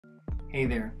Hey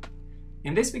there.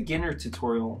 In this beginner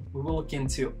tutorial, we will look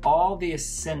into all the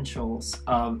essentials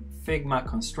of Figma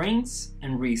constraints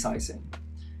and resizing.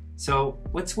 So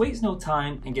let's waste no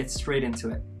time and get straight into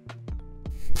it.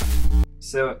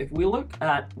 So if we look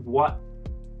at what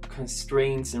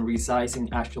constraints and resizing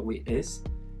actually is,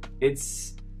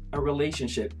 it's a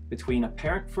relationship between a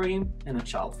parent frame and a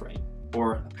child frame,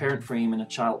 or a parent frame and a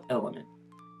child element.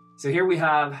 So here we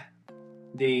have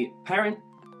the parent,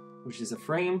 which is a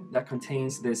frame that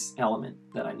contains this element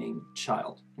that I named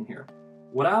child in here.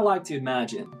 What I like to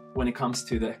imagine when it comes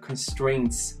to the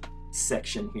constraints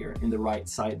section here in the right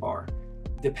sidebar,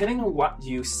 depending on what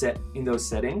you set in those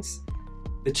settings,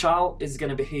 the child is going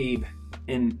to behave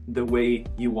in the way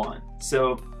you want.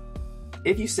 So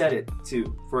if you set it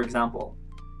to, for example,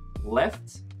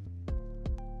 left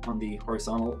on the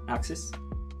horizontal axis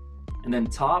and then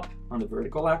top on the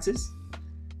vertical axis,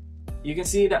 you can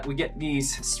see that we get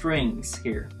these strings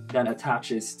here that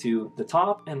attaches to the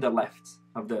top and the left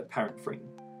of the parent frame.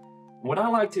 What I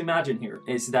like to imagine here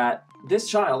is that this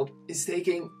child is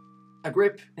taking a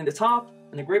grip in the top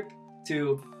and a grip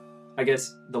to, I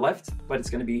guess, the left, but it's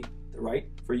going to be the right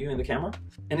for you in the camera,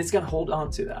 and it's going to hold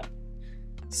on to that.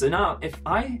 So now if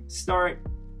I start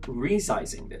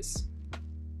resizing this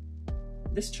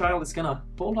child is going to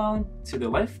hold on to the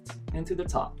left and to the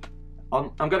top.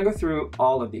 I'm going to go through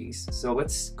all of these. So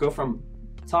let's go from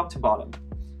top to bottom.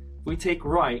 We take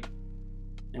right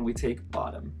and we take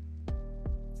bottom.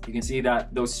 You can see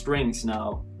that those strings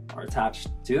now are attached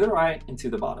to the right and to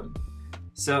the bottom.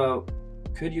 So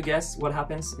could you guess what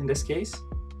happens in this case?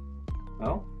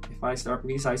 Well, if I start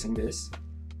resizing this,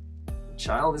 the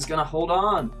child is going to hold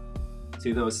on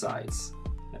to those sides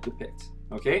that we picked.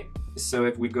 Okay, so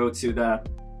if we go to the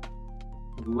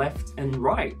left and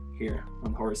right here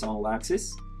on the horizontal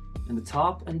axis and the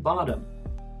top and bottom,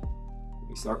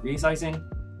 we start resizing.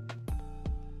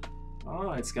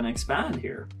 Oh, it's going to expand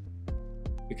here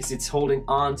because it's holding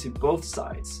on to both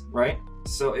sides, right?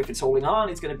 So if it's holding on,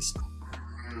 it's going to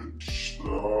be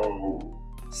slow.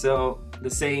 So the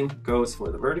same goes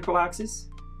for the vertical axis.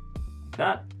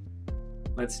 That.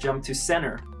 Let's jump to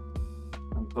center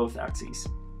on both axes.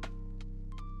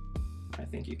 I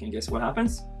think you can guess what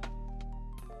happens.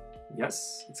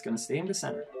 Yes, it's going to stay in the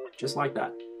center, just like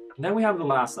that. And then we have the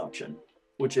last option,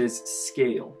 which is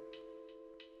scale.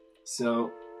 So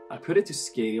I put it to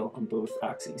scale on both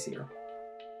axes here.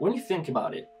 When you think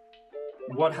about it,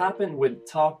 what happened with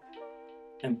top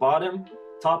and bottom,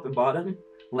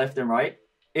 left and right,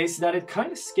 is that it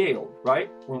kind of scaled, right?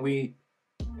 When we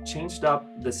changed up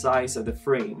the size of the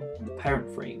frame, the parent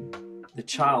frame, the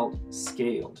child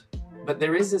scaled. But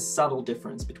there is a subtle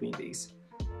difference between these.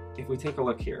 If we take a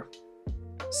look here.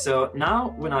 So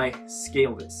now when I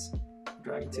scale this,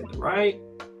 drag it to the right,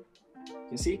 you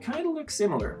can see it kind of looks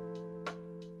similar,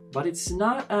 but it's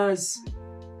not as,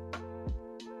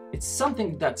 it's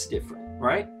something that's different,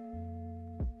 right?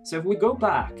 So if we go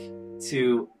back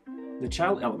to the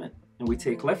child element and we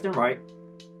take left and right,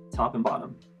 top and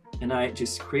bottom, and I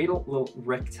just create a little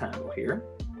rectangle here,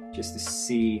 just to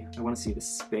see, I want to see the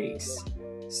space.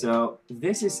 So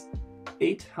this is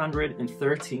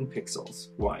 813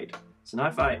 pixels wide. So now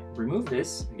if I remove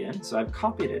this again, so I've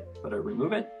copied it, but I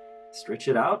remove it, stretch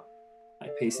it out, I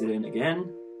paste it in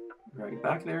again, drag it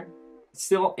back there, it's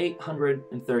still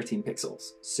 813 pixels.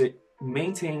 So it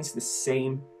maintains the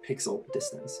same pixel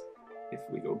distance. If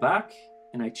we go back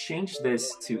and I change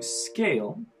this to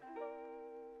scale,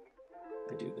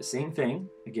 I do the same thing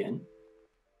again,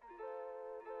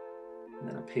 and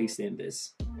then I paste in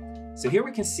this. So here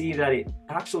we can see that it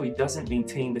actually doesn't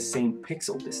maintain the same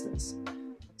pixel distance.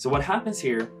 So what happens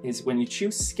here is when you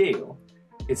choose scale,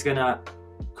 it's gonna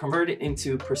convert it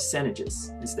into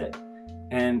percentages instead.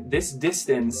 And this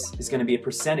distance is gonna be a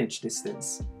percentage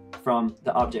distance from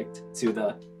the object to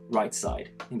the right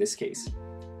side in this case.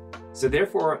 So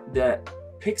therefore the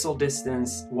pixel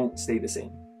distance won't stay the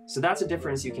same. So that's a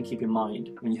difference you can keep in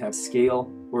mind when you have scale,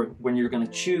 or when you're gonna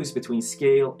choose between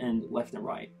scale and left and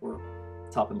right, or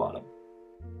top and bottom.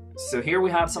 So here we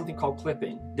have something called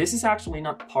clipping. This is actually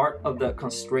not part of the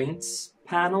constraints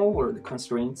panel or the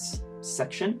constraints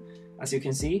section, as you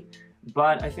can see,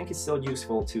 but I think it's still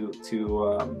useful to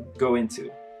go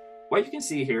into. What you can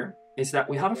see here is that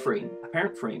we have a frame, a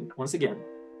parent frame, once again,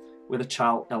 with a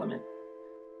child element.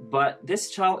 But this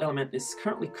child element is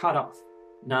currently cut off.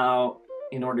 Now,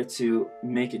 in order to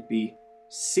make it be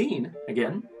seen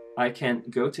again, I can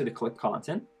go to the clip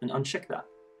content and uncheck that.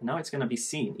 And now it's going to be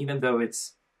seen, even though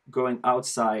it's going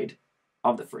outside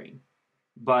of the frame.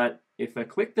 But if I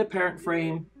click the parent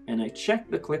frame and I check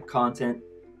the clip content,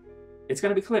 it's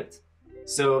going to be clipped.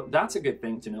 So that's a good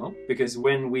thing to know, because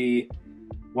when we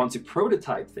want to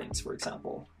prototype things, for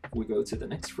example, if we go to the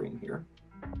next frame here,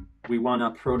 we want to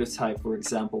prototype, for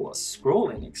example, a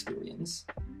scrolling experience,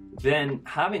 then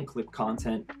having clip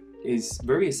content is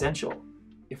very essential.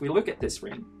 If we look at this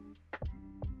frame,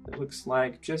 it looks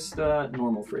like just a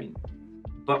normal frame.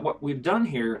 But what we've done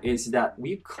here is that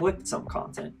we've clipped some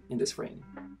content in this frame.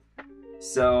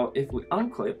 So if we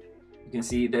unclip, you can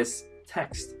see this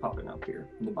text popping up here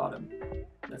in the bottom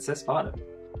that says bottom.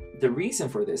 The reason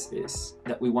for this is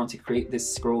that we want to create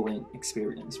this scrolling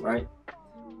experience, right?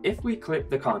 If we clip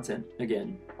the content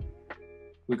again,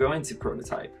 we go into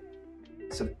prototype,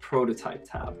 so the prototype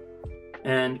tab,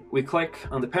 and we click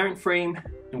on the parent frame,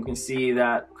 and we can see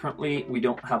that currently we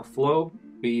don't have a flow.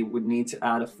 We would need to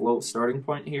add a flow starting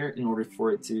point here in order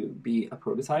for it to be a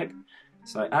prototype.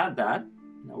 So I add that,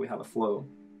 now we have a flow.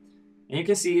 And you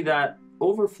can see that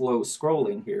overflow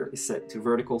scrolling here is set to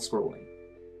vertical scrolling.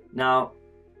 Now,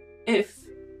 if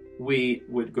we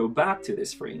would go back to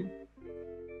this frame,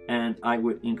 and I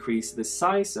would increase the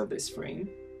size of this frame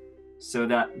so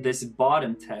that this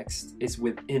bottom text is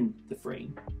within the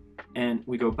frame, and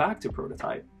we go back to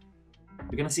prototype,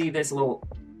 you're gonna see this little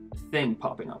thing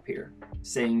popping up here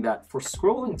saying that for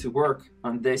scrolling to work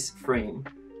on this frame,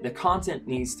 the content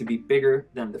needs to be bigger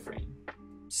than the frame.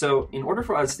 So in order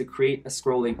for us to create a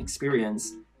scrolling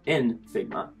experience in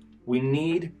Figma, we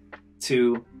need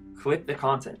to clip the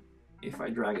content. If I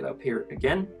drag it up here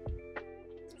again,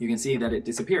 you can see that it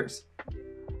disappears.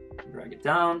 Drag it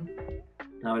down,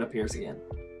 now it appears again.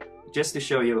 Just to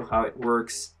show you how it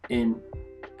works in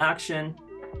action,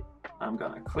 I'm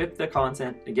gonna clip the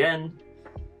content again.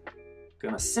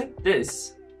 Gonna set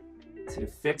this to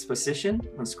fixed position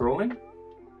when scrolling,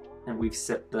 and we've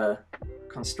set the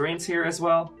constraints here as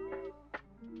well.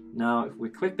 Now if we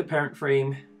click the parent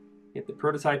frame, hit the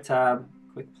prototype tab,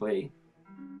 click play,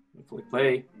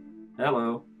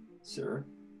 hello, sir,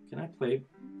 can I play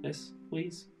this,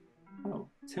 please? Oh,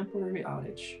 temporary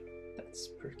outage. That's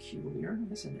peculiar,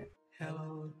 isn't it?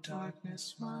 Hello,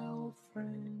 darkness, my old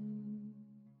friend.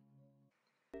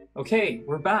 Okay,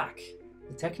 we're back.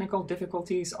 The technical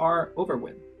difficulties are over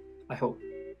with, I hope.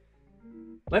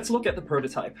 Let's look at the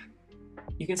prototype.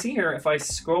 You can see here, if I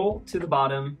scroll to the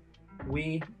bottom,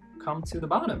 we come to the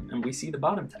bottom and we see the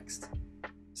bottom text.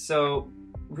 So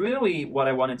really what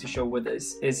I wanted to show with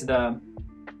this is the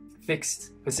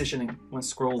fixed positioning when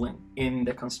scrolling in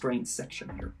the constraints section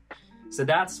here. So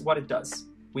that's what it does.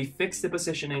 We fix the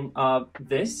positioning of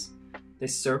this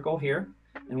circle here,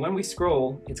 and when we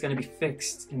scroll, it's going to be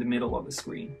fixed in the middle of the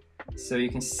screen. So you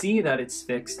can see that it's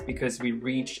fixed because we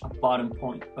reach a bottom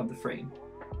point of the frame.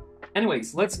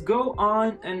 Anyways, let's go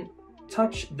on and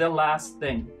touch the last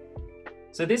thing.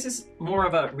 So this is more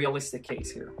of a realistic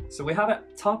case here. So we have a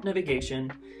top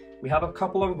navigation, we have a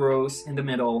couple of rows in the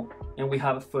middle, and we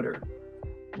have a footer.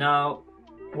 Now,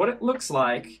 what it looks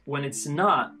like when it's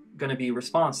not going to be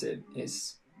responsive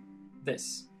is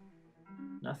this.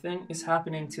 Nothing is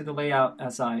happening to the layout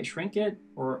as I shrink it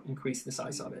or increase the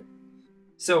size of it.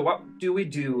 So what do we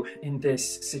do in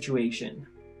this situation?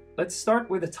 Let's start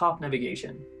with the top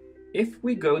navigation. If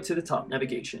we go to the top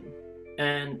navigation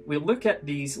and we look at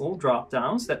these little drop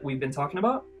downs that we've been talking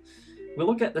about, we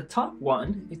look at the top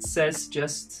one, it says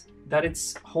just that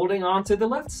it's holding on to the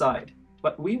left side,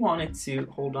 but we want it to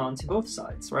hold on to both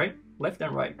sides, right? Left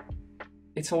and right.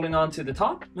 It's holding on to the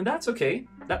top, and that's okay.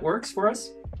 That works for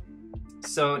us.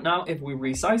 So now if we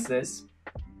resize this,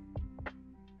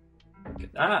 look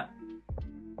at that.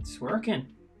 It's working.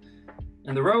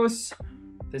 And the rows,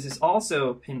 this is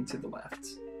also pinned to the left.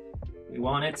 We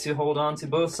want it to hold on to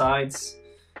both sides,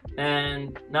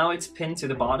 and now it's pinned to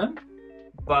the bottom,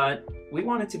 but we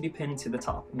want it to be pinned to the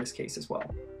top in this case as well.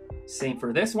 Same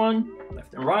for this one,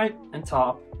 left and right and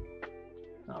top.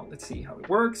 Now let's see how it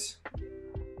works.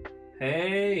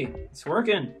 Hey, it's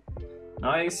working.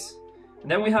 Nice. And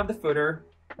then we have the footer,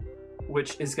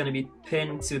 which is going to be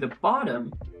pinned to the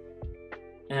bottom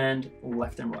and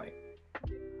left and right.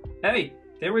 Hey,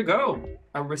 there we go.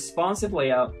 A responsive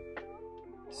layout.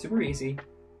 Super easy,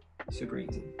 super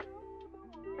easy.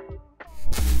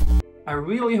 I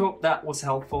really hope that was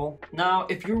helpful. Now,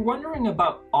 if you're wondering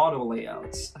about auto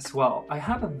layouts as well, I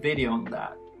have a video on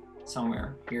that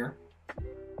somewhere here.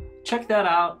 Check that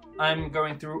out. I'm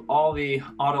going through all the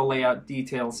auto layout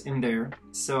details in there,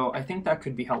 so I think that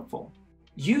could be helpful.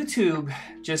 YouTube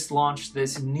just launched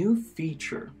this new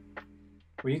feature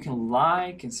where you can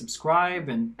like and subscribe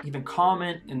and even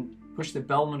comment and push the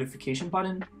bell notification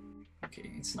button.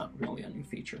 Okay, it's not really a new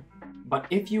feature, but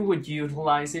if you would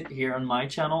utilize it here on my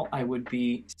channel, I would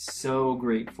be so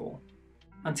grateful.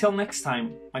 Until next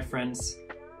time, my friends,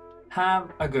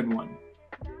 have a good one.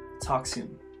 Talk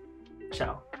soon.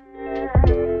 Ciao.